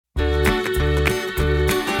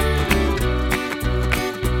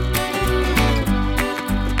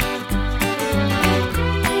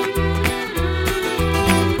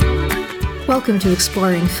Welcome to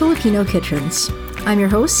Exploring Filipino Kitchens. I'm your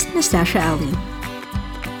host, Nastasia Ali.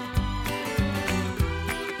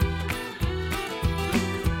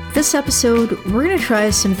 This episode, we're going to try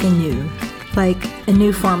something new, like a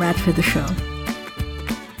new format for the show.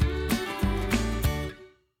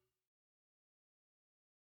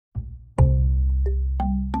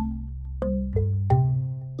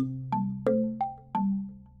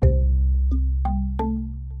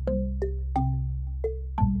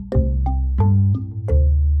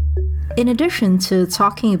 In addition to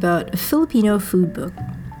talking about a Filipino food book,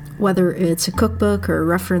 whether it's a cookbook or a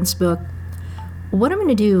reference book, what I'm going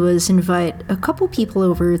to do is invite a couple people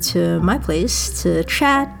over to my place to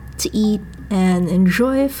chat, to eat, and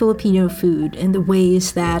enjoy Filipino food in the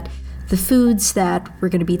ways that the foods that we're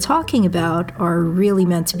going to be talking about are really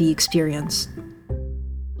meant to be experienced.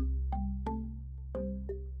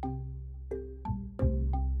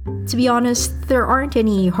 To be honest, there aren't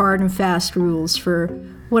any hard and fast rules for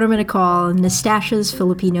what I'm going to call Nastasia's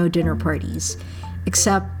Filipino dinner parties,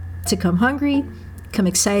 except to come hungry, come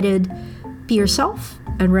excited, be yourself,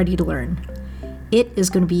 and ready to learn. It is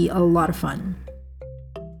going to be a lot of fun.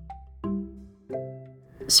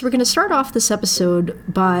 So we're going to start off this episode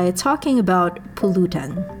by talking about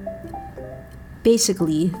pulutan.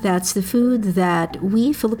 Basically, that's the food that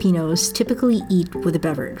we Filipinos typically eat with a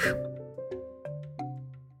beverage.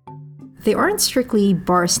 They aren't strictly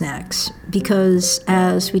bar snacks because,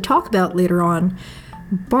 as we talk about later on,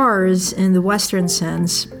 bars in the Western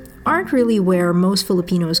sense aren't really where most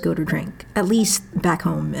Filipinos go to drink, at least back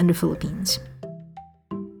home in the Philippines.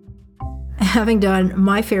 Having done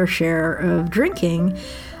my fair share of drinking,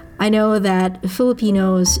 I know that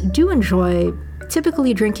Filipinos do enjoy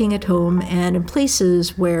typically drinking at home and in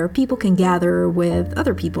places where people can gather with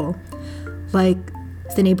other people, like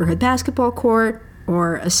the neighborhood basketball court,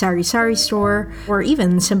 or a sari-sari store, or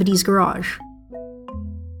even somebody's garage.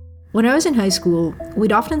 When I was in high school,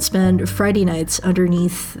 we'd often spend Friday nights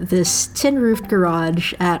underneath this tin-roofed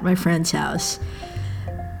garage at my friend's house.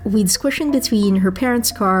 We'd squish in between her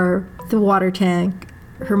parents' car, the water tank,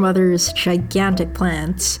 her mother's gigantic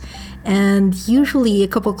plants, and usually a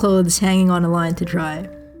couple clothes hanging on a line to dry.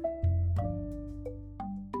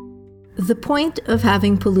 The point of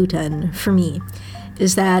having pulutan, for me,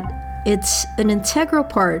 is that it's an integral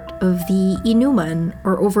part of the inuman,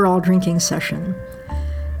 or overall drinking session.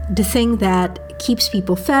 The thing that keeps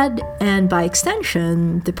people fed, and by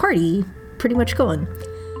extension, the party, pretty much going.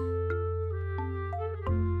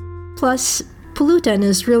 Plus, pulutan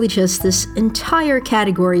is really just this entire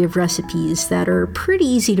category of recipes that are pretty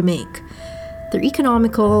easy to make. They're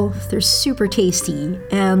economical, they're super tasty,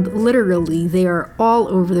 and literally they are all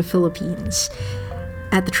over the Philippines.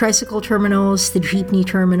 At the tricycle terminals, the jeepney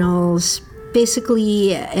terminals,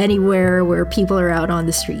 basically anywhere where people are out on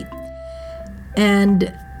the street.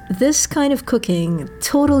 And this kind of cooking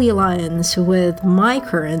totally aligns with my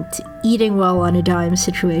current eating well on a dime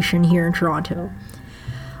situation here in Toronto.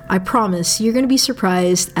 I promise you're going to be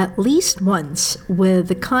surprised at least once with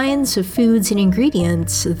the kinds of foods and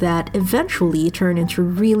ingredients that eventually turn into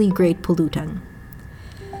really great pulutan.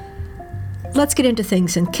 Let's get into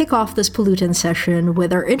things and kick off this pulutan session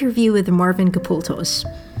with our interview with Marvin Gapultos.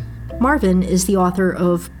 Marvin is the author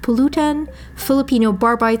of Pulutan, Filipino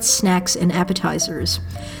Bar Bites, Snacks, and Appetizers.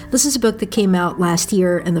 This is a book that came out last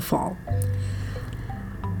year in the fall.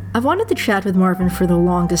 I've wanted to chat with Marvin for the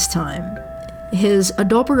longest time. His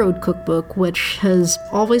Adobo Road cookbook, which has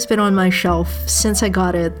always been on my shelf since I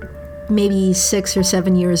got it maybe 6 or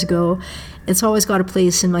 7 years ago, it's always got a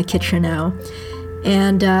place in my kitchen now.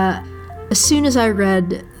 And as soon as I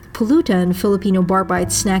read Pulutan, Filipino Bar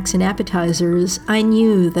Bites, Snacks, and Appetizers, I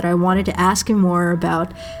knew that I wanted to ask him more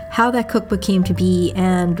about how that cookbook came to be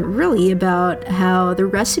and really about how the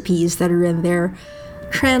recipes that are in there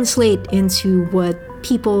translate into what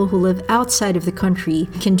people who live outside of the country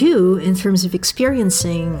can do in terms of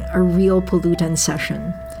experiencing a real pulutan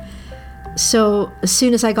session. So as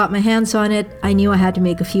soon as I got my hands on it, I knew I had to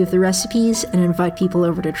make a few of the recipes and invite people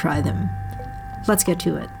over to try them. Let's get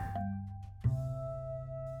to it.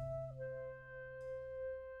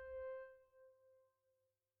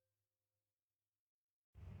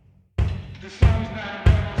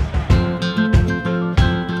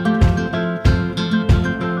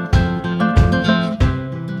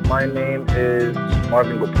 My name is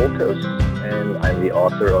Marvin Gapultos, and I'm the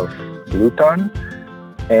author of Pulutan,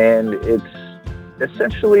 and it's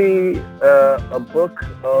essentially a book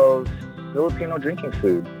of Filipino drinking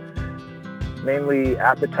food, mainly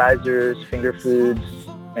appetizers, finger foods,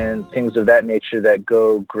 and things of that nature that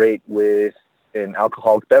go great with an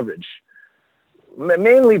alcoholic beverage.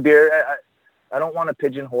 Mainly beer. I don't want to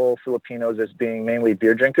pigeonhole Filipinos as being mainly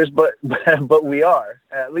beer drinkers, but we are.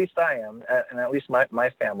 At least I am, and at least my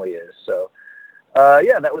family is. So,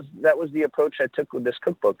 yeah, that was the approach I took with this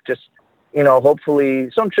cookbook. Just, hopefully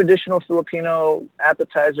some traditional Filipino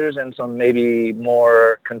appetizers and some maybe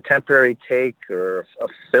more contemporary take or a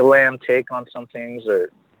Fil-Am take on some things. Or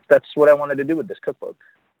that's what I wanted to do with this cookbook.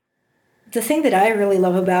 The thing that I really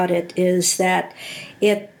love about it is that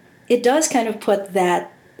it does kind of put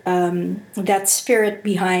that spirit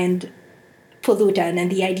behind Pulutan and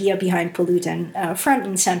the idea behind Pulutan front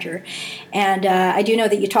and center. And I do know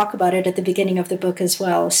that you talk about it at the beginning of the book as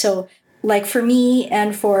well. So, like for me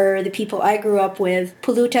and for the people I grew up with,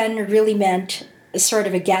 Pulutan really meant sort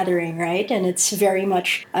of a gathering, right? And it's very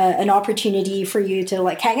much an opportunity for you to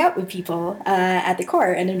like hang out with people at the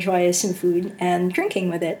core and enjoy some food and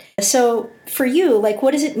drinking with it. So for you, like,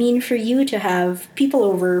 what does it mean for you to have people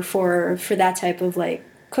over for that type of like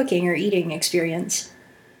cooking or eating experience?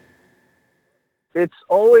 It's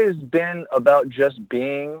always been about just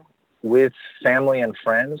being with family and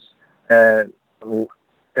friends, and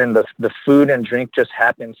the food and drink just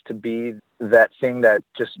happens to be that thing that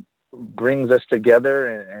just brings us together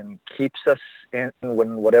and keeps us in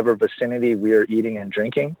whatever vicinity we are eating and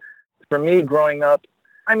drinking. For me, growing up,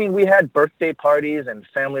 I mean, we had birthday parties and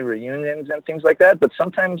family reunions and things like that, but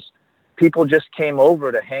sometimes people just came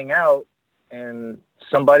over to hang out, and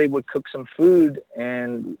somebody would cook some food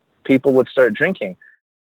and people would start drinking.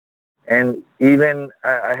 And even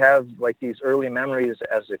I have like these early memories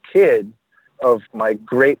as a kid of my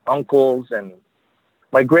great uncles, and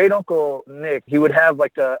my great uncle Nick, he would have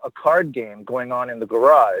like a card game going on in the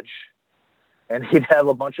garage, and he'd have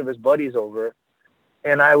a bunch of his buddies over,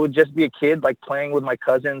 and I would just be a kid like playing with my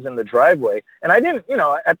cousins in the driveway. And I didn't,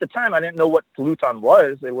 at the time I didn't know what Pulutan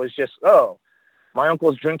was. It was just, oh, my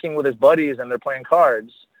uncle's drinking with his buddies and they're playing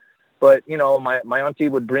cards. But, my auntie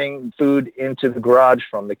would bring food into the garage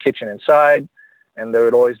from the kitchen inside, and there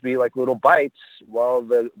would always be like little bites while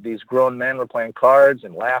these grown men were playing cards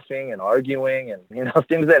and laughing and arguing and,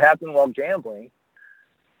 things that happen while gambling.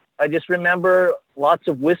 I just remember lots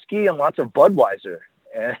of whiskey and lots of Budweiser.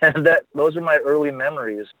 And those are my early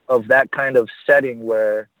memories of that kind of setting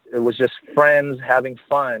where it was just friends having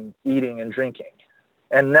fun, eating and drinking.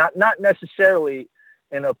 And not necessarily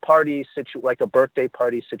in a party like a birthday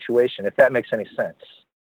party situation, if that makes any sense.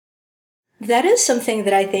 That is something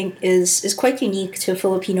that I think is quite unique to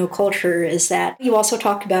Filipino culture, is that you also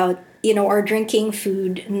talked about, our drinking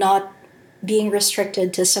food not being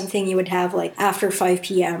restricted to something you would have like after 5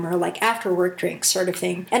 p.m. or like after work drinks sort of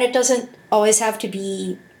thing. And it doesn't always have to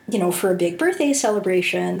be, for a big birthday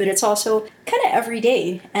celebration, but it's also kind of every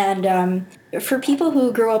day. And for people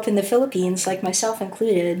who grew up in the Philippines, like myself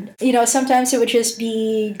included, sometimes it would just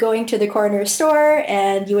be going to the corner store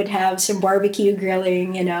and you would have some barbecue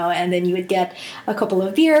grilling, and then you would get a couple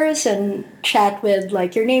of beers and chat with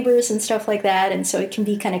like your neighbors and stuff like that. And so it can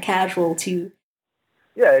be kind of casual too.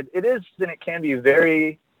 Yeah, it is, and it can be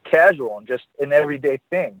very casual and just an everyday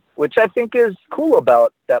thing, which I think is cool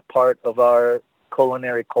about that part of our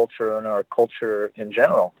culinary culture and our culture in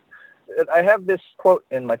general. I have this quote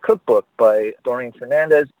in my cookbook by Doreen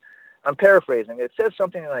Fernandez. I'm paraphrasing. It says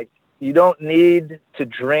something like, you don't need to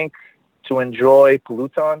drink to enjoy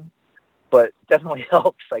Pulutan, but definitely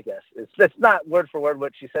helps, I guess. That's not word for word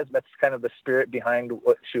what she says. That's kind of the spirit behind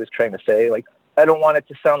what she was trying to say. Like, I don't want it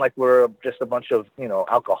to sound like we're just a bunch of,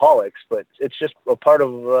 alcoholics, but it's just a part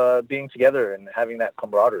of being together and having that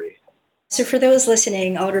camaraderie. So for those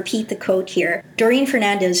listening, I'll repeat the quote here. Doreen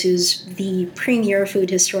Fernandez, who's the premier food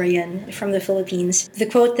historian from the Philippines, the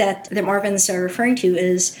quote that Marvin's are referring to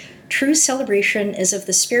is, "True celebration is of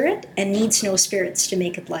the spirit and needs no spirits to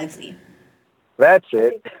make it lively." That's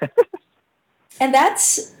it. And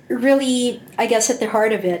that's really, I guess, at the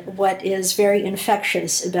heart of it, what is very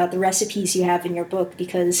infectious about the recipes you have in your book,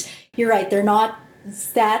 because you're right, they're not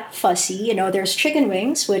that fussy. There's chicken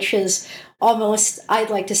wings, which is almost, I'd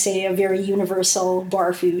like to say, a very universal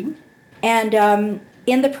bar food. And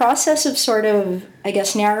in the process of sort of, I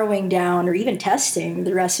guess, narrowing down or even testing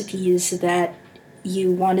the recipes that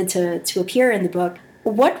you wanted to appear in the book,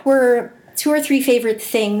 what were 2 or 3 favorite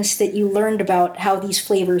things that you learned about how these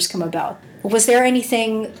flavors come about? Was there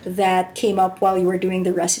anything that came up while you were doing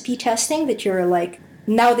the recipe testing that you're like,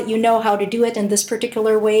 now that you know how to do it in this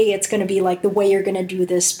particular way, it's going to be like the way you're going to do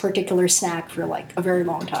this particular snack for like a very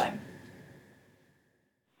long time?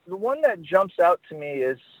 The one that jumps out to me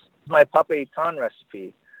is my papaitan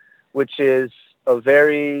recipe, which is a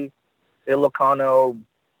very Ilocano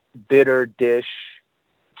bitter dish,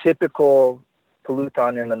 typical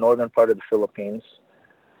Pulutan in the northern part of the Philippines.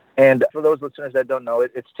 And for those listeners that don't know,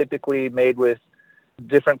 it's typically made with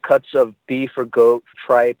different cuts of beef or goat,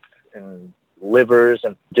 tripe, and livers,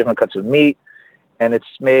 and different cuts of meat. And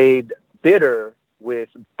it's made bitter with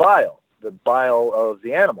bile, the bile of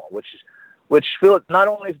the animal, which not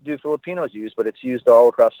only do Filipinos use, but it's used all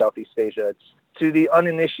across Southeast Asia. It's, to the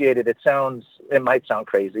uninitiated, it might sound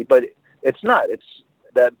crazy, but it's not. It's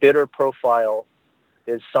that bitter profile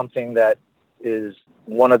is something that is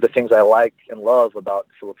one of the things I like and love about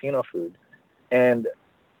Filipino food. And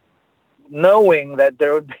knowing that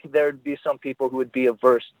there would be some people who would be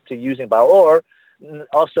averse to using bile, or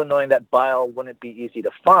also knowing that bile wouldn't be easy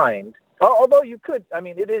to find, although you could, I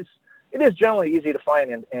mean, it is generally easy to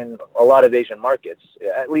find in a lot of Asian markets,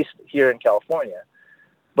 at least here in California.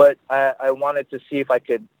 But I wanted to see if I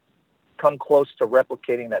could come close to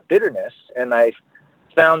replicating that bitterness, and I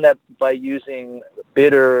found that by using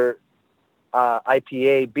bitter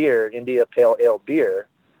IPA beer, India Pale Ale beer,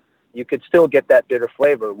 you could still get that bitter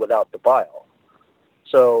flavor without the bile.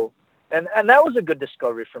 So, and that was a good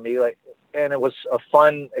discovery for me, and it was a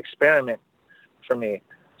fun experiment for me.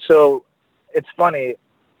 So it's funny,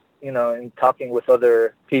 in talking with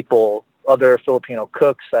other people, other Filipino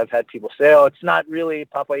cooks, I've had people say, "Oh, it's not really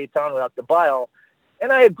papaitan without the bile,"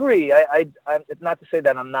 and I agree. It's not to say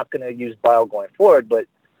that I'm not going to use bile going forward, but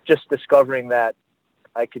just discovering that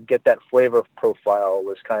I could get that flavor profile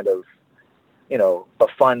was kind of, a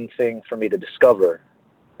fun thing for me to discover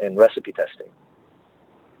in recipe testing.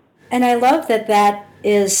 And I love that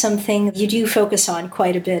is something you do focus on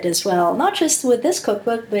quite a bit as well, not just with this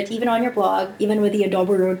cookbook, but even on your blog, even with the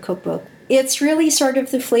Adobo Road cookbook. It's really sort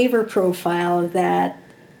of the flavor profile that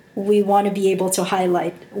we want to be able to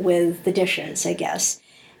highlight with the dishes, I guess.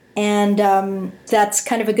 And that's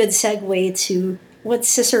kind of a good segue to what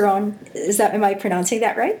Cicerone, am I pronouncing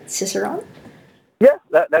that right? Cicerone? Yeah,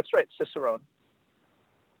 that's right, Cicerone.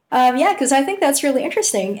 Yeah, because I think that's really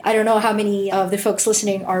interesting. I don't know how many of the folks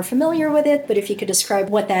listening are familiar with it, but if you could describe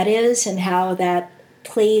what that is and how that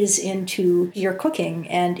plays into your cooking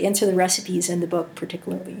and into the recipes in the book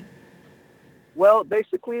particularly. Well,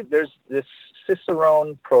 basically, there's this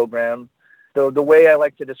Cicerone program. The way I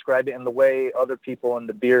like to describe it, and the way other people in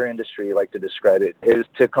the beer industry like to describe it, is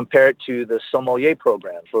to compare it to the sommelier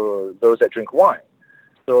program for those that drink wine.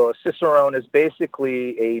 So a Cicerone is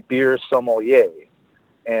basically a beer sommelier.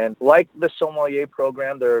 And like the sommelier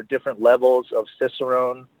program, there are different levels of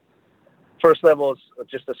Cicerone. First level is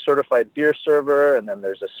just a certified beer server, and then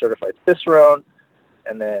there's a certified Cicerone,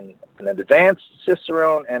 and then an advanced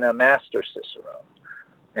Cicerone, and a master Cicerone.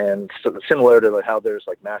 And so similar to how there's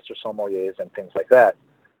like master sommeliers and things like that.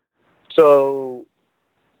 So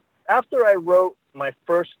after I wrote my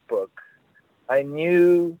first book, I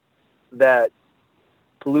knew that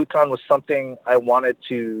Pulutan was something I wanted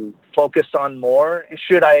to focus on more,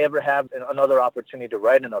 should I ever have another opportunity to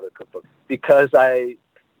write another cookbook, because I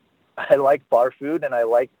like bar food and I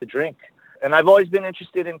like to drink. And I've always been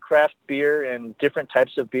interested in craft beer and different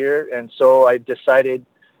types of beer, and so I decided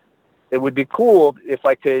it would be cool if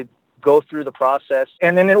I could go through the process.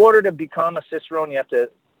 And then in order to become a Cicerone, you have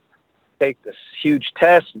to take this huge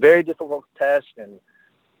test, very difficult test, and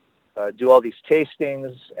do all these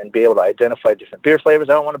tastings and be able to identify different beer flavors.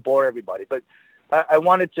 I don't want to bore everybody, but I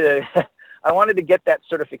wanted to get that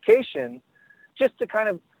certification just to kind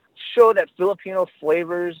of show that Filipino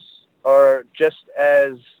flavors are just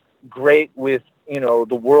as great with,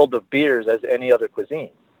 the world of beers as any other cuisine.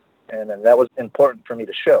 And that was important for me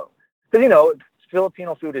to show. Because,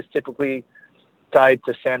 Filipino food is typically tied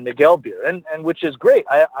to San Miguel beer, and which is great.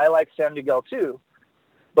 I like San Miguel too.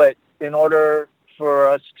 But in order for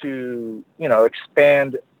us to,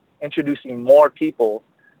 expand, introducing more people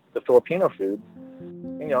to Filipino food,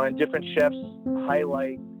 and different chefs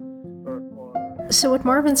highlight. So what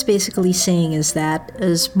Marvin's basically saying is that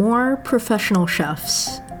as more professional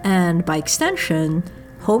chefs, and by extension,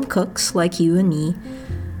 home cooks like you and me,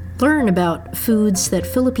 learn about foods that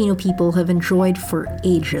Filipino people have enjoyed for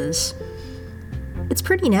ages, it's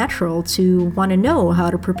pretty natural to want to know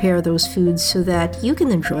how to prepare those foods so that you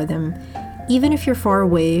can enjoy them, even if you're far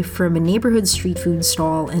away from a neighborhood street food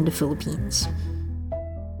stall in the Philippines.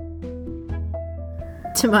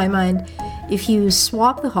 To my mind, if you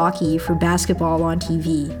swap the hockey for basketball on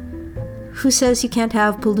TV, who says you can't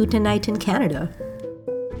have Pulutan night in Canada?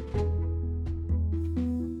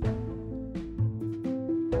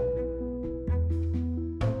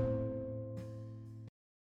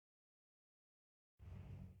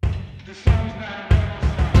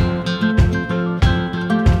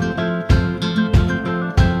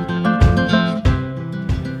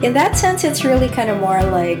 In that sense, it's really kind of more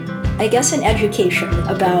like, I guess, an education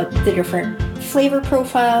about the different flavor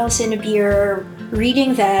profiles in a beer,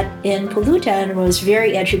 reading that in Polutan was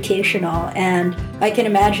very educational, and I can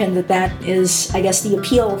imagine that that is, I guess, the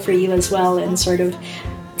appeal for you as well in sort of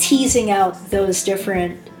teasing out those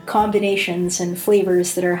different combinations and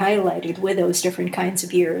flavors that are highlighted with those different kinds of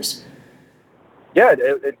beers. Yeah,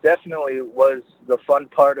 it definitely was the fun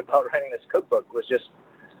part about writing this cookbook was just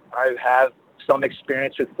I have some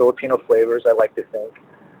experience with Filipino flavors, I like to think.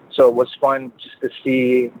 So it was fun just to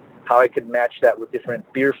see how I could match that with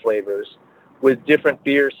different beer flavors, with different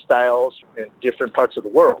beer styles in different parts of the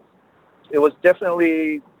world. It was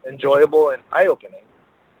definitely enjoyable and eye-opening.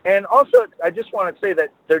 And also, I just want to say that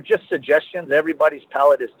they're just suggestions. Everybody's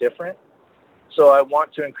palate is different. So I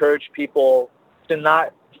want to encourage people to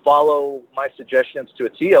not follow my suggestions to a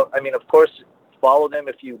T. I mean, of course, follow them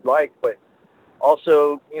if you'd like, but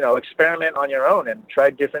also, experiment on your own and try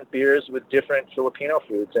different beers with different Filipino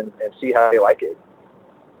foods and see how you like it.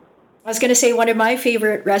 I was going to say one of my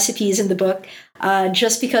favorite recipes in the book,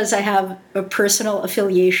 just because I have a personal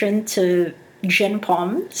affiliation to gin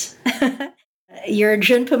poms. Your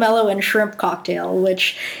gin pomelo and shrimp cocktail,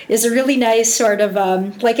 which is a really nice sort of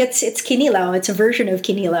it's kinilaw. It's a version of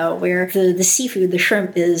kinilaw where the seafood, the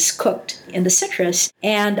shrimp, is cooked in the citrus.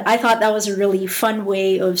 And I thought that was a really fun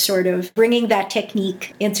way of sort of bringing that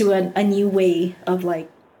technique into a new way of like.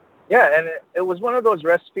 Yeah, and it was one of those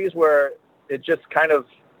recipes where it just kind of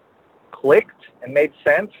clicked and made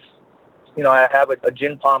sense. I have a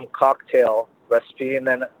gin pom cocktail recipe, and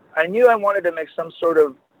then I knew I wanted to make some sort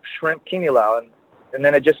of shrimp kinilaw, and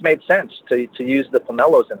then it just made sense to use the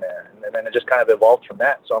pomelos in there, and then it just kind of evolved from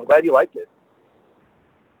that. So I'm glad you liked it.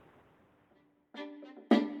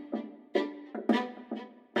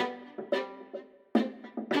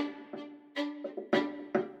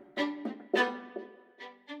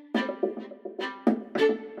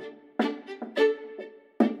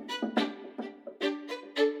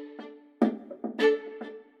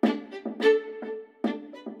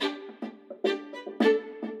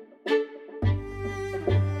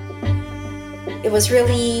 It was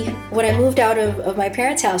really, when I moved out of my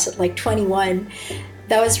parents' house at like 21,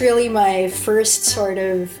 that was really my first sort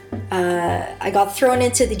of, I got thrown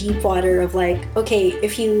into the deep water of like, okay,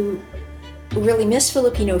 if you really miss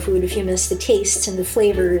Filipino food, if you miss the tastes and the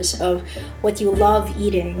flavors of what you love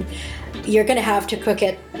eating, you're going to have to cook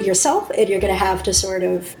it yourself, and you're going to have to sort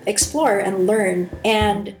of explore and learn.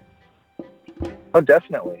 And oh,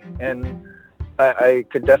 definitely. And I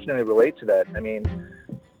could definitely relate to that. I mean,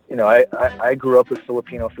 I grew up with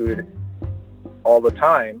Filipino food all the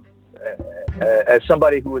time. As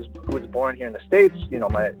somebody who was born here in the States,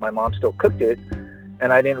 my mom still cooked it,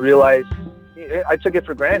 and I didn't realize. I took it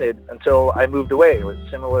for granted until I moved away. It was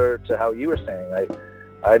similar to how you were saying.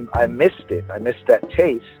 I missed it. I missed that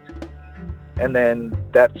taste, and then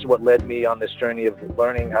that's what led me on this journey of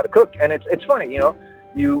learning how to cook. And it's funny,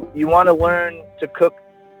 you want to learn to cook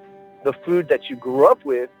the food that you grew up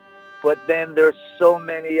with. But then there's so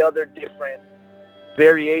many other different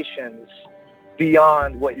variations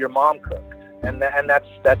beyond what your mom cooked, and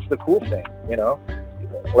that's the cool thing,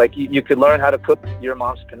 Like you could learn how to cook your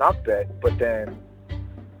mom's pinakbet, but then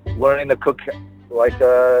learning to cook like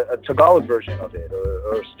a Tagalog version of it,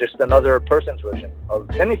 or just another person's version of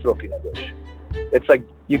any Filipino dish. It's like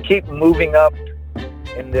you keep moving up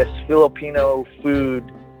in this Filipino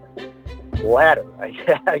food ladder, I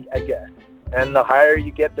guess. And the higher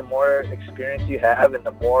you get, the more experience you have, and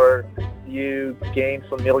the more you gain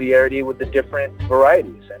familiarity with the different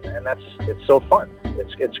varieties. And it's so fun.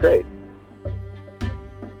 It's great.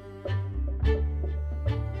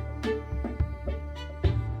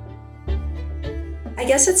 I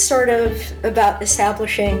guess it's sort of about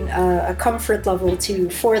establishing a comfort level too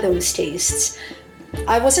for those tastes.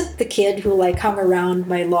 I wasn't the kid who like hung around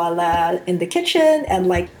my lola in the kitchen and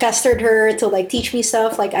like pestered her to like teach me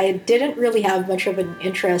stuff. Like I didn't really have much of an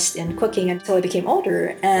interest in cooking until I became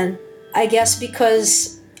older. And I guess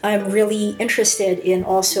because I'm really interested in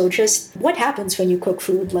also just what happens when you cook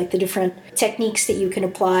food, like the different techniques that you can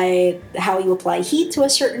apply, how you apply heat to a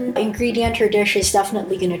certain ingredient or dish is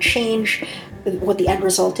definitely going to change what the end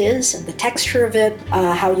result is and the texture of it,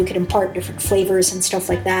 how you can impart different flavors and stuff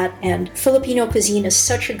like that. And Filipino cuisine is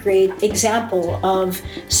such a great example of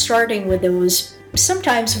starting with those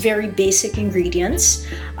sometimes very basic ingredients,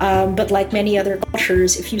 but like many other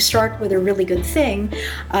cultures, if you start with a really good thing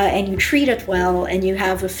and you treat it well and you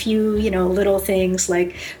have a few, little things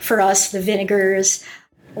like for us, the vinegars.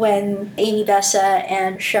 When Amy Bessa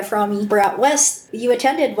and Chef Rami were out west, you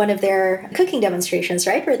attended one of their cooking demonstrations,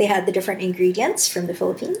 right? Where they had the different ingredients from the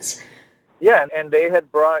Philippines. Yeah, and they had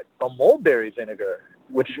brought a mulberry vinegar,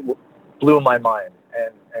 which blew my mind.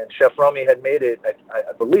 and Chef Romy had made it,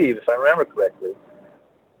 I believe, if I remember correctly.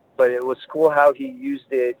 But it was cool how he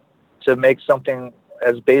used it to make something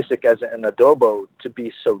as basic as an adobo to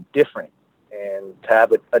be so different and to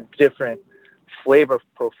have a different flavor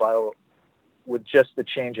profile with just the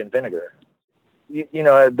change in vinegar. You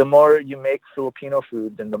know, the more you make Filipino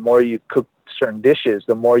food and the more you cook certain dishes,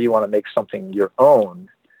 the more you want to make something your own.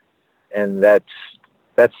 And that's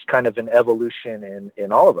kind of an evolution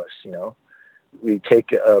in all of us, you know. We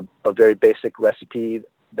take a very basic recipe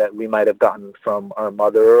that we might have gotten from our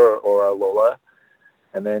mother or our Lola,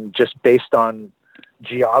 and then just based on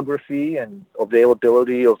geography and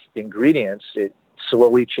availability of ingredients, it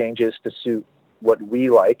slowly changes to suit what we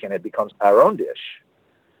like, and it becomes our own dish.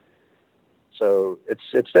 So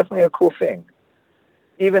it's definitely a cool thing.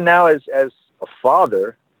 Even now, as a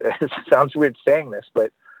father, it sounds weird saying this,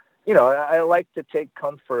 but you know, I like to take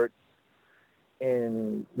comfort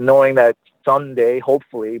in knowing that someday,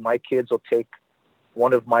 hopefully, my kids will take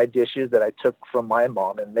one of my dishes that I took from my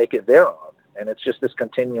mom and make it their own. And it's just this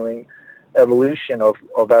continuing evolution of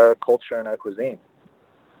our culture and our cuisine.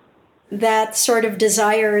 That sort of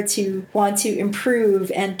desire to want to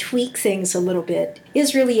improve and tweak things a little bit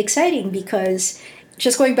is really exciting because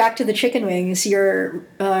just going back to the chicken wings, your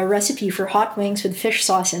recipe for hot wings with fish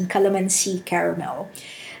sauce and calamansi caramel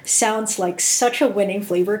sounds like such a winning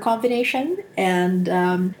flavor combination.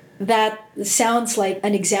 And that sounds like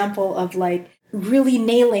an example of like really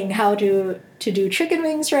nailing how to do chicken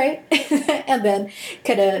wings right and then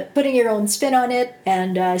kind of putting your own spin on it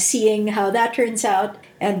and seeing how that turns out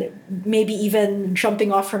and maybe even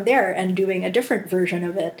jumping off from there and doing a different version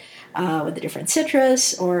of it with a different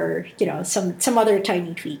citrus or you know some other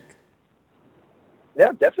tiny tweak.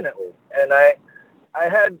 Yeah, definitely. And I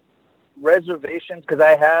had reservations because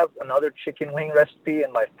I have another chicken wing recipe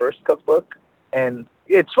in my first cookbook, and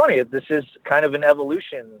it's funny, this is kind of an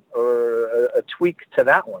evolution or a tweak to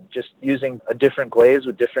that one, just using a different glaze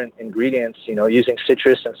with different ingredients, you know, using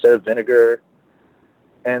citrus instead of vinegar.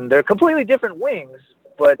 And they're completely different wings,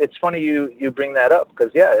 but it's funny you bring that up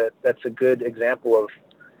because, yeah, that's a good example of,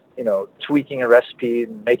 you know, tweaking a recipe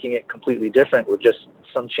and making it completely different with just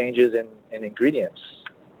some changes in ingredients.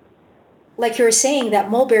 Like you were saying, that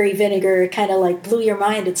mulberry vinegar kind of like blew your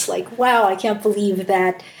mind. It's like, wow, I can't believe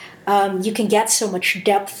that you can get so much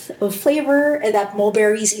depth of flavor and that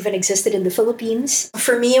mulberries even existed in the Philippines.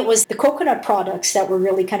 For me, it was the coconut products that were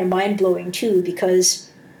really kind of mind blowing too, because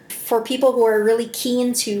for people who are really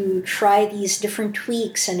keen to try these different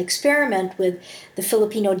tweaks and experiment with the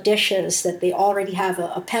Filipino dishes that they already have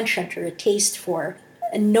a penchant or a taste for,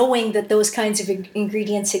 and knowing that those kinds of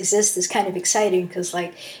ingredients exist is kind of exciting because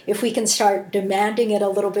like if we can start demanding it a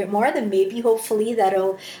little bit more, then maybe hopefully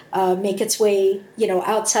that'll make its way, you know,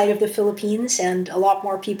 outside of the Philippines, and a lot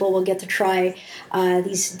more people will get to try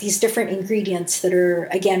these different ingredients that are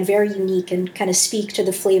again very unique and kind of speak to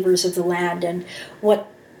the flavors of the land and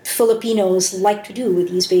what Filipinos like to do with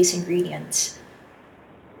these base ingredients.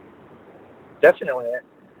 Definitely.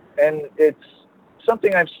 And it's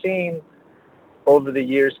something I've seen over the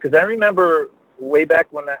years, because I remember way back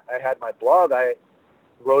when I had my blog, I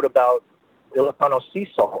wrote about Ilocano sea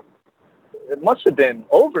salt. It must have been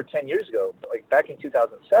over 10 years ago, like back in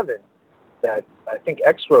 2007, that I think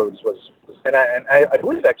X Roads was and I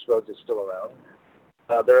believe X Roads is still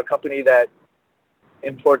around. They're a company that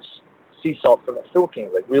imports sea salt from the Philippines,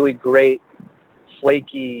 like really great,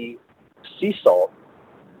 flaky sea salt.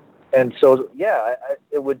 And so, yeah,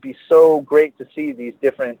 it would be so great to see these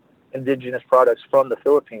different indigenous products from the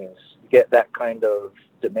Philippines get that kind of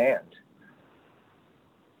demand.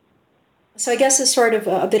 So I guess it's sort of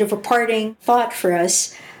a bit of a parting thought for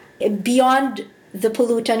us. Beyond the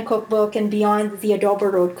Pulutan cookbook and beyond the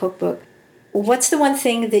Adobo Road cookbook, what's the one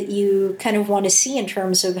thing that you kind of want to see in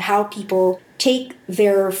terms of how people take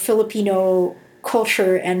their Filipino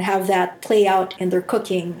culture and have that play out in their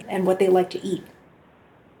cooking and what they like to eat?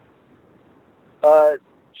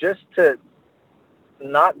 Just to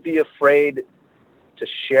not be afraid to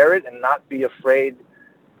share it and not be afraid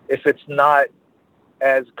if it's not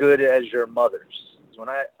as good as your mother's. When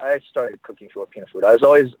I started cooking Filipino food, I was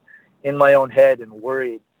always in my own head and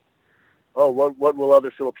worried, oh, what will other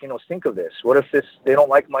Filipinos think of this? What if they don't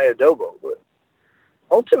like my adobo? But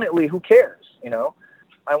ultimately, who cares? You know,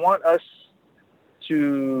 I want us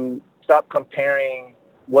to stop comparing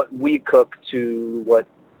what we cook to what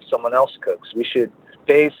someone else cooks. We should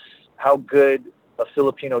base how good a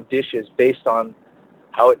Filipino dish is based on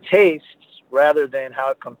how it tastes rather than how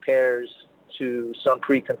it compares to some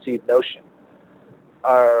preconceived notion.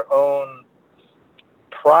 Our own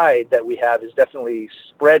pride that we have is definitely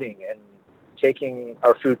spreading and taking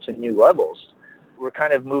our food to new levels. we're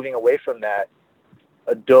kind of moving away from that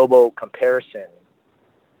adobo comparison.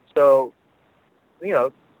 So,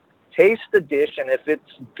 taste the dish, and if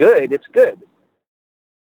it's good, it's good.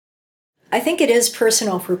 I think it is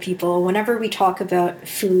personal for people. Whenever we talk about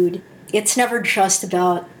food, it's never just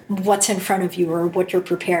about what's in front of you or what you're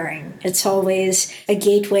preparing. It's always a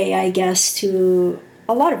gateway, I guess, to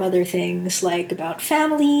a lot of other things, like about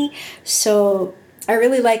family. So I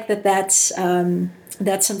really like that that's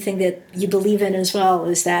something that you believe in as well,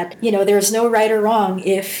 is that, there's no right or wrong.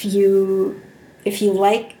 If you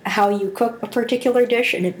like how you cook a particular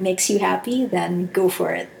dish and it makes you happy, then go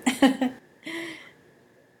for it.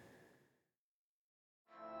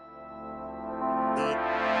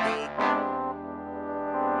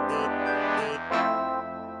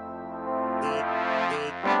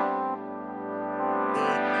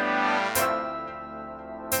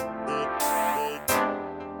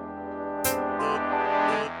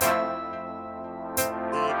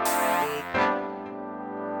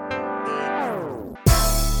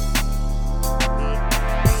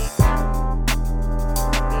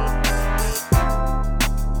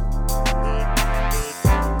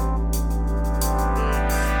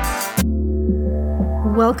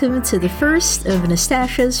 Welcome to the first of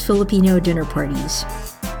Nastacia's Filipino dinner parties.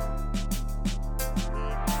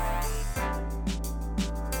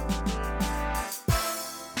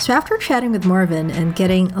 So after chatting with Marvin and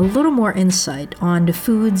getting a little more insight on the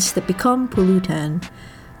foods that become pulutan,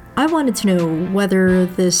 I wanted to know whether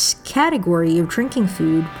this category of drinking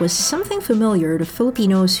food was something familiar to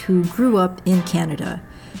Filipinos who grew up in Canada.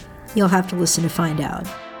 You'll have to listen to find out.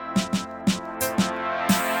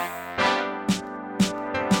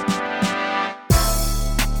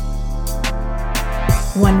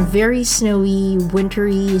 One very snowy,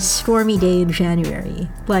 wintry, stormy day in January.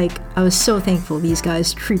 I was so thankful these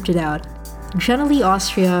guys trooped it out. Jenna Lee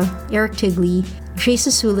Austria, Eric Tigley,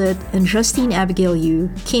 Jason Sulit, and Justine Abigail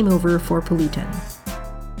Yu came over for Pulutan.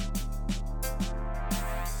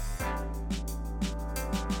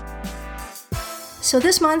 So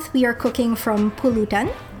this month we are cooking from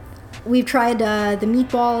Pulutan. We've tried the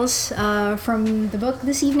meatballs from the book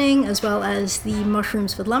this evening, as well as the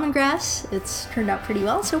mushrooms with lemongrass. It's turned out pretty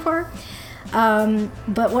well so far.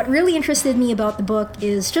 But what really interested me about the book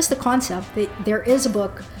is just the concept. There is a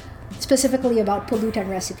book specifically about pulutan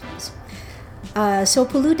recipes. So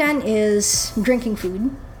pulutan is drinking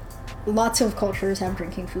food. Lots of cultures have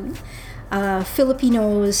drinking food.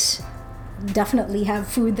 Filipinos definitely have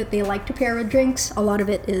food that they like to pair with drinks. A lot of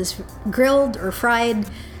it is grilled or fried.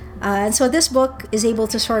 And so this book is able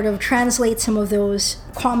to sort of translate some of those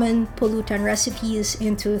common pulutan recipes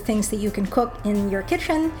into things that you can cook in your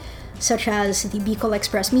kitchen, such as the Bicol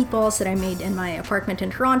Express meatballs that I made in my apartment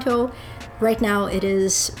in Toronto. Right now it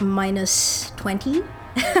is minus 20,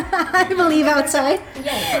 I believe, outside.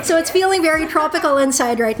 So it's feeling very tropical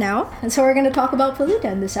inside right now. And so we're going to talk about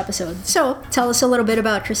pulutan this episode. So tell us a little bit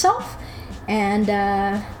about yourself, and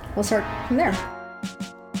we'll start from there.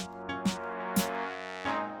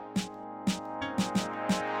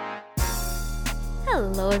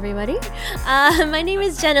 Hello, everybody. My name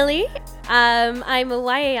is Jenna Lee. I'm a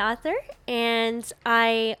YA author, and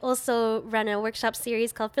I also run a workshop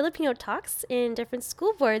series called Filipino Talks in different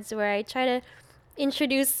school boards, where I try to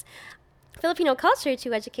introduce Filipino culture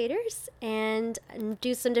to educators and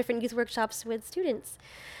do some different youth workshops with students.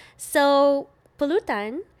 So,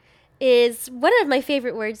 pulutan is one of my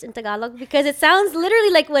favorite words in Tagalog because it sounds literally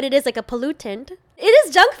like what it is, like a pollutant. It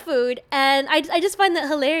is junk food, and I just find that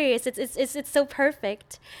hilarious. It's so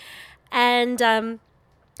perfect. And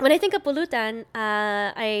when I think of pulutan,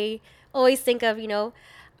 I always think of,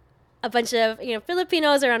 a bunch of,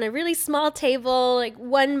 Filipinos are on a really small table, like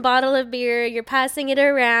one bottle of beer, you're passing it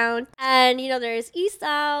around. And, there's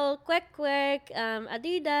Isaw, Kwek Kwek,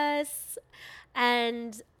 Adidas,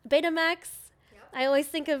 and Betamax. I always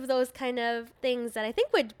think of those kind of things that I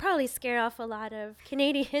think would probably scare off a lot of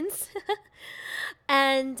Canadians.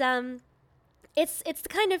 And it's the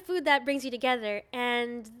kind of food that brings you together.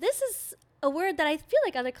 And this is a word that I feel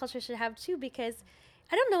like other cultures should have too, because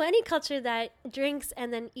I don't know any culture that drinks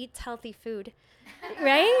and then eats healthy food,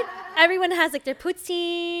 right? Everyone has like their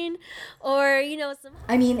poutine or, some...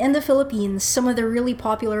 I mean, in the Philippines, some of the really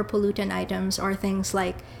popular pulutan items are things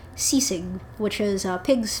like sisig, which is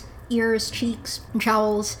pig's ears, cheeks,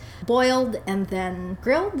 jowls, boiled and then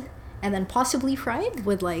grilled and then possibly fried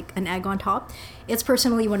with like an egg on top. It's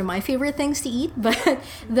personally one of my favorite things to eat, but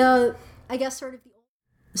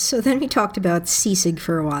So then we talked about sisig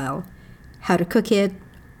for a while, how to cook it,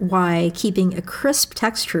 why keeping a crisp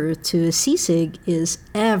texture to a sisig is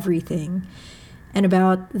everything. And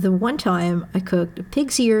about the one time I cooked a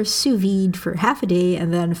pig's ear sous vide for half a day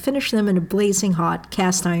and then finished them in a blazing hot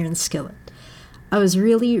cast iron skillet. I was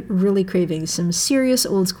really, really craving some serious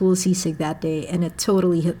old school sisig that day, and it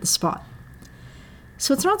totally hit the spot.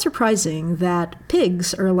 So it's not surprising that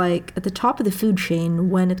pigs are like at the top of the food chain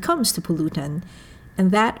when it comes to pulutan,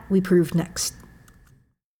 and that we proved next.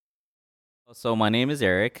 So my name is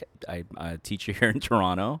Eric. I'm a teacher here in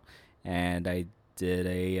Toronto, and I did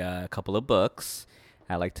a couple of books.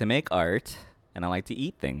 I like to make art, and I like to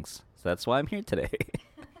eat things. So that's why I'm here today.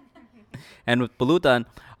 And with pulutan,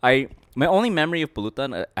 my only memory of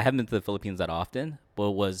pulutan, I haven't been to the Philippines that often,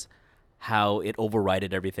 but was how it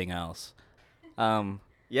overrided everything else.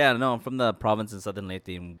 Yeah, no, I'm from the province in Southern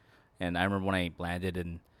Leyte, and I remember when I landed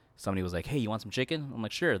and somebody was like, "Hey, you want some chicken?" I'm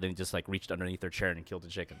like, "Sure." Then he just like reached underneath their chair and killed the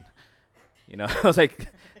chicken. I was like,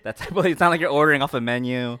 that's it's not like you're ordering off a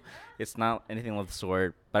menu. It's not anything of the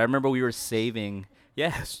sort. But I remember we were saving,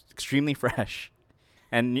 it's extremely fresh.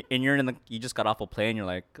 And you just got off a plane. You're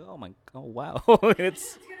like, oh wow.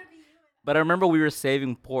 But I remember we were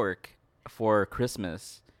saving pork for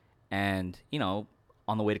Christmas, and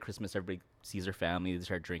on the way to Christmas, everybody sees their family, they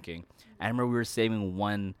start drinking. I remember we were saving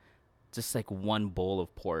one bowl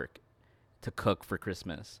of pork to cook for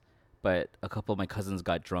Christmas. But a couple of my cousins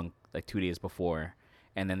got drunk like 2 days before,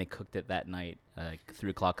 and then they cooked it that night, like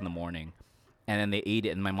 3:00 in the morning, and then they ate it.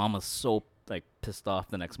 And my mom was so like pissed off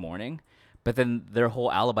the next morning. But then their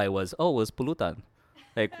whole alibi was, it was pulutan.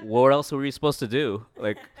 Like, what else were we supposed to do?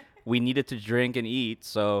 Like, we needed to drink and eat,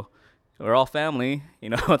 so we're all family.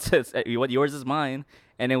 It's what yours is mine.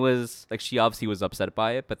 And it was like she obviously was upset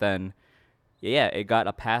by it, but then it got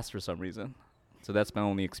a pass for some reason. So that's my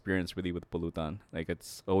only experience really with pulutan. Like,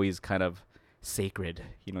 it's always kind of sacred.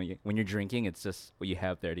 When you're drinking, it's just what you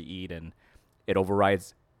have there to eat, and it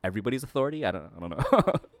overrides everybody's authority. I don't know.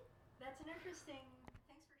 That's an interesting.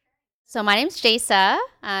 Thanks for sharing. So my name's Jasa.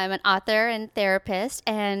 I'm an author and therapist,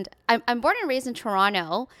 and I'm born and raised in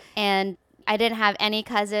Toronto, and I didn't have any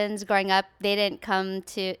cousins growing up. They didn't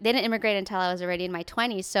immigrate until I was already in my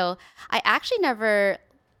 20s. So I actually never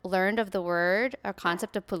learned of the word or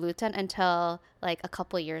concept of pulutan until like a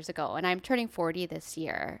couple of years ago, and I'm turning 40 this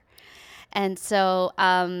year. And so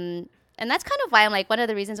and that's kind of why I'm like, one of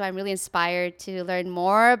the reasons why I'm really inspired to learn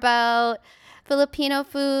more about Filipino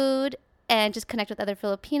food and just connect with other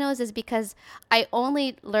Filipinos is because I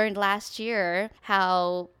only learned last year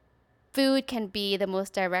how food can be the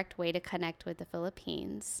most direct way to connect with the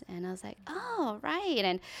Philippines. And I was like, oh, right.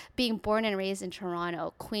 And being born and raised in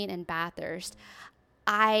Toronto, Queen and Bathurst,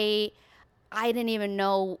 I didn't even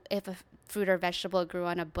know if a fruit or vegetable grew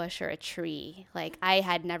on a bush or a tree. Like, I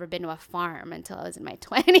had never been to a farm until I was in my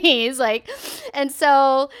 20s.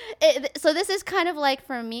 So this is kind of like,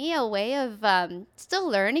 for me, a way of still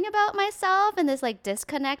learning about myself and this like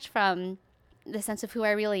disconnect from the sense of who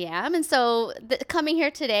I really am. And so coming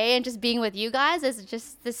here today and just being with you guys is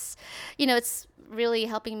just this, it's really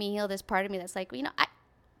helping me heal this part of me that's like,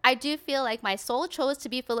 I do feel like my soul chose to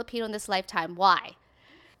be Filipino in this lifetime. Why?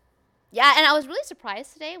 Yeah, and I was really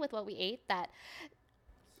surprised today with what we ate that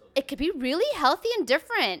it could be really healthy and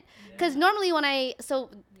different. Because normally when I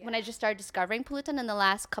just started discovering pulutan in the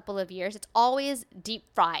last couple of years, it's always deep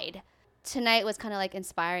fried. Tonight was kind of like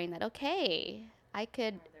inspiring that, okay, I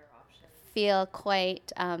could feel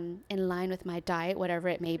quite in line with my diet, whatever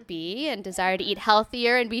it may be, and desire to eat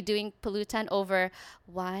healthier and be doing pulutan over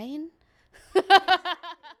wine.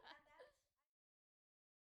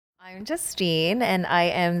 I'm Justine, and I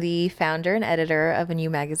am the founder and editor of a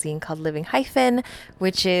new magazine called Living Hyphen,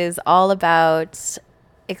 which is all about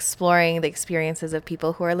exploring the experiences of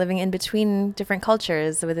people who are living in between different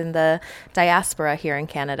cultures within the diaspora here in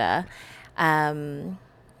Canada. So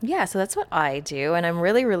that's what I do, and I'm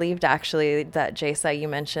really relieved actually that Jasa, you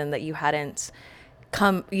mentioned that you hadn't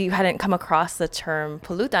come across the term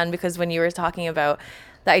pulutan, because when you were talking about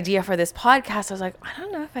the idea for this podcast, I was like, I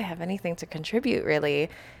don't know if I have anything to contribute really.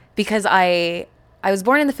 Because I was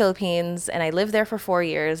born in the Philippines and I lived there for 4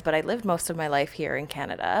 years, but I lived most of my life here in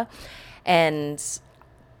Canada, and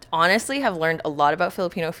honestly have learned a lot about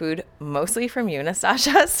Filipino food, mostly from you,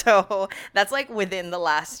 Nastasha. So that's like within the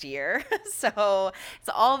last year. So it's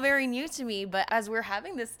all very new to me. But as we're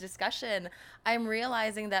having this discussion, I'm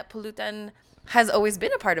realizing that pulutan has always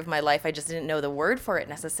been a part of my life. I just didn't know the word for it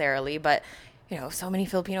necessarily. But, so many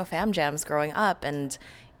Filipino fam jams growing up, and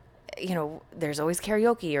there's always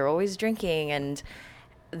karaoke, you're always drinking, and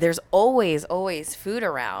there's always food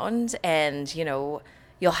around, and you'll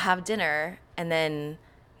have dinner, and then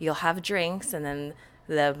you'll have drinks, and then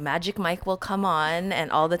the magic mic will come on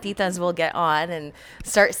and all the titas will get on and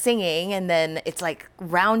start singing. And then it's like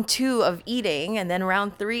round 2 of eating and then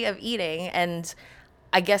round 3 of eating. And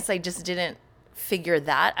I guess I just didn't figure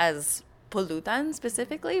that as pulutan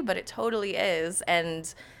specifically, but it totally is.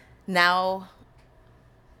 And now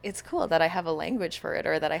it's cool that I have a language for it,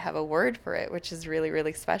 or that I have a word for it, which is really,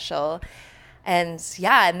 really special. And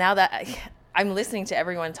yeah, now that I'm listening to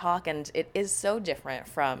everyone talk, and it is so different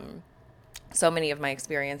from so many of my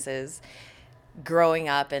experiences growing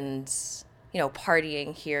up and, you know,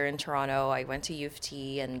 partying here in Toronto. I went to U of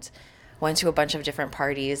T and went to a bunch of different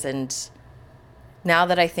parties. And now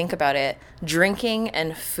that I think about it, drinking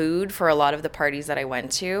and food for a lot of the parties that I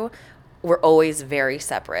went to were always very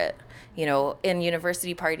separate. You know, in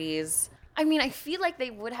university parties, I mean, I feel like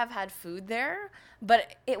they would have had food there,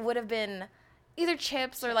 but it would have been either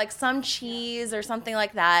chips or like some cheese or something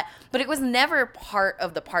like that. But it was never part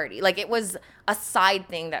of the party. Like, it was a side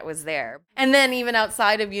thing that was there. And then even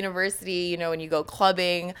outside of university, you know, when you go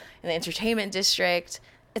clubbing in the entertainment district,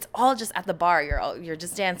 it's all just at the bar. You're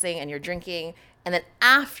just dancing and you're drinking. And then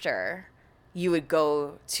after, you would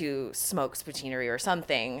go to Smoke's Poutineery or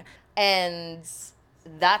something. And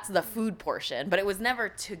that's the food portion. But it was never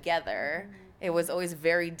together. It was always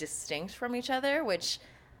very distinct from each other, which,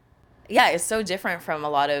 yeah, is so different from a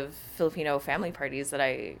lot of Filipino family parties that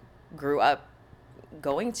I grew up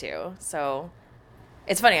going to. So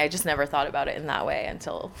it's funny. I just never thought about it in that way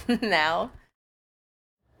until now.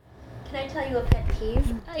 Can I tell you a pet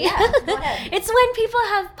peeve? Yeah, go ahead. It's when people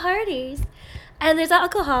have parties and there's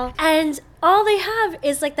alcohol and all they have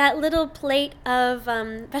is like that little plate of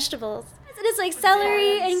vegetables. And it's like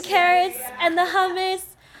celery and carrots and the hummus.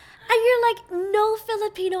 And you're like, no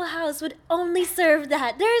Filipino house would only serve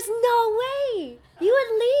that. There's no way. You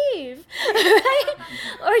would leave. Right?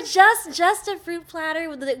 Or just a fruit platter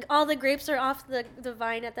with all the grapes are off the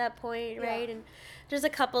vine at that point, right? And there's a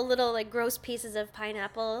couple little like gross pieces of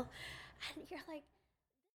pineapple. And you're like,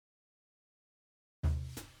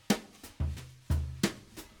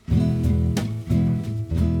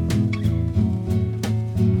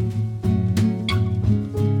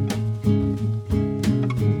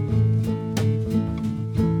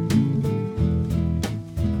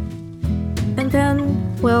 And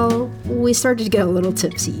then, well, we started to get a little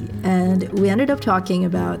tipsy, and we ended up talking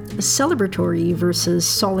about celebratory versus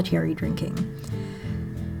solitary drinking.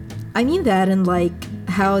 I mean that in like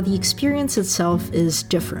how the experience itself is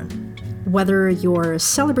different. Whether you're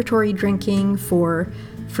celebratory drinking for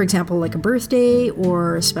example, like a birthday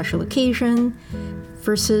or a special occasion,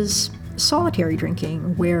 versus solitary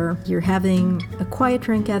drinking, where you're having a quiet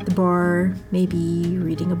drink at the bar, maybe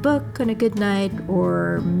reading a book on a good night,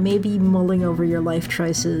 or maybe mulling over your life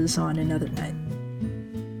choices on another night.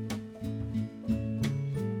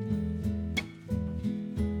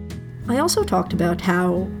 I also talked about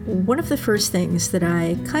how one of the first things that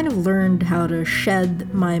I kind of learned how to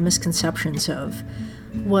shed my misconceptions of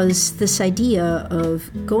was this idea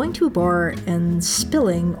of going to a bar and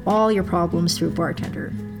spilling all your problems to a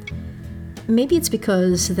bartender. Maybe it's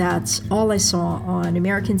because that's all I saw on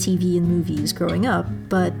American TV and movies growing up,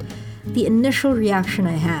 but the initial reaction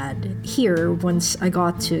I had here once I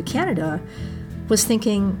got to Canada was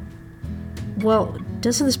thinking, well,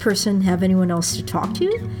 doesn't this person have anyone else to talk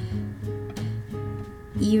to?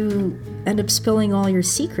 You end up spilling all your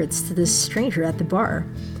secrets to this stranger at the bar.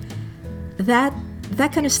 That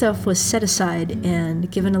kind of stuff was set aside and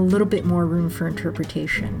given a little bit more room for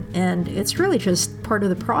interpretation. And it's really just part of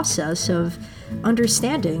the process of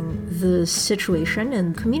understanding the situation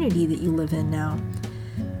and community that you live in now.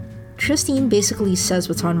 Justine basically says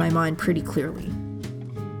what's on my mind pretty clearly.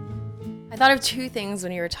 I thought of two things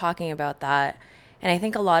when you were talking about that. And I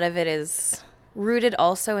think a lot of it is rooted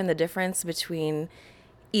also in the difference between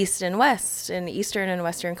East and West, and Eastern and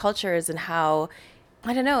Western cultures, and how,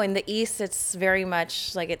 I don't know, in the East, it's very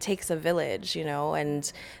much like it takes a village, you know, and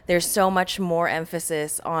there's so much more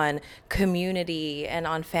emphasis on community and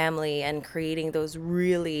on family and creating those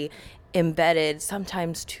really embedded,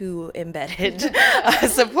 sometimes too embedded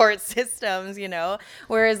support systems, you know.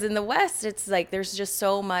 Whereas in the West, it's like there's just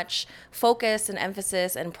so much focus and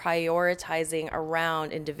emphasis and prioritizing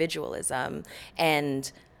around individualism and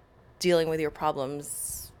dealing with your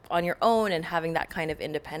problems on your own and having that kind of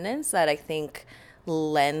independence that I think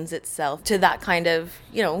lends itself to that kind of,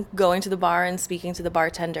 you know, going to the bar and speaking to the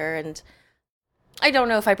bartender. And I don't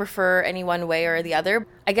know if I prefer any one way or the other.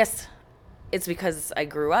 I guess it's because I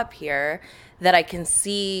grew up here that I can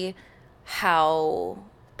see how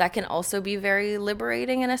that can also be very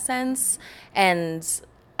liberating in a sense. And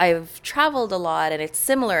I've traveled a lot, and it's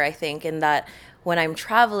similar, I think, in that when I'm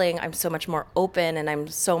traveling, I'm so much more open, and I'm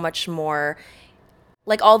so much more,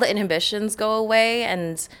 like, all the inhibitions go away,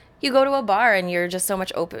 and you go to a bar and you're just so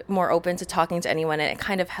much more open to talking to anyone, and it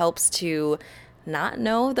kind of helps to not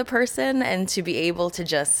know the person and to be able to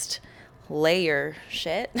just lay your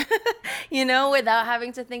shit, without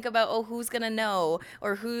having to think about, oh, who's gonna know,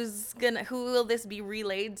 or who will this be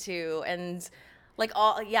relayed to, and like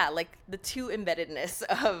the too embeddedness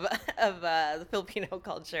of the Filipino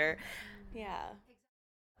culture. Yeah.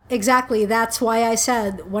 Exactly. That's why I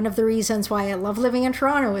said one of the reasons why I love living in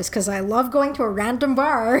Toronto is because I love going to a random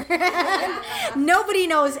bar. Nobody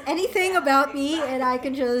knows anything about me, and I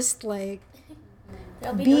can just like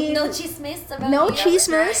There'll be no chismes about no you.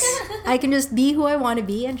 chismes. I can just be who I want to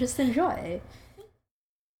be and just enjoy.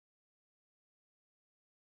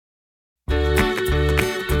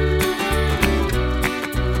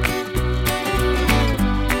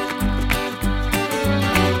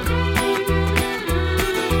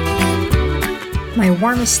 My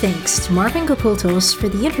warmest thanks to Marvin Gapultos for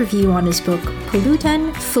the interview on his book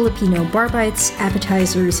Pulutan, Filipino Bar Bites,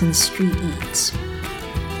 Appetizers, and Street Eats.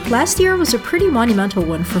 Last year was a pretty monumental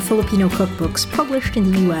one for Filipino cookbooks published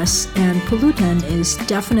in the US, and Pulutan is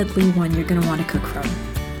definitely one you're going to want to cook from.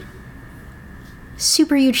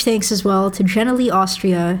 Super huge thanks as well to Jenna Lee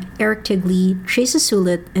Austria, Eric Tigley, Chase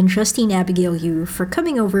Sulit, and Justine Abigail Yu for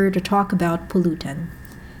coming over to talk about Pulutan.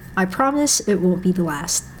 I promise it won't be the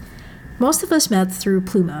last. Most of us met through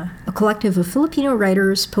Pluma, a collective of Filipino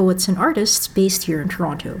writers, poets, and artists based here in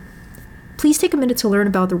Toronto. Please take a minute to learn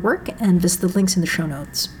about their work and visit the links in the show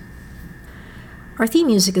notes. Our theme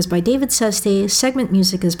music is by David Seste, segment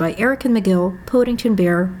music is by Eric and McGill, Poddington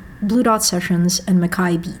Bear, Blue Dot Sessions, and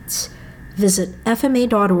Mackay Beats. Visit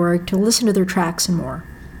fma.org to listen to their tracks and more.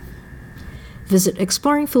 Visit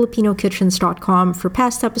exploringfilipinokitchens.com for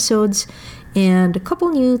past episodes and a couple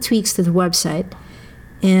new tweaks to the website.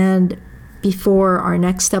 And before our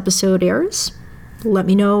next episode airs, let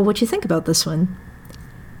me know what you think about this one.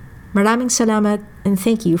 Maraming salamat, and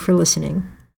thank you for listening.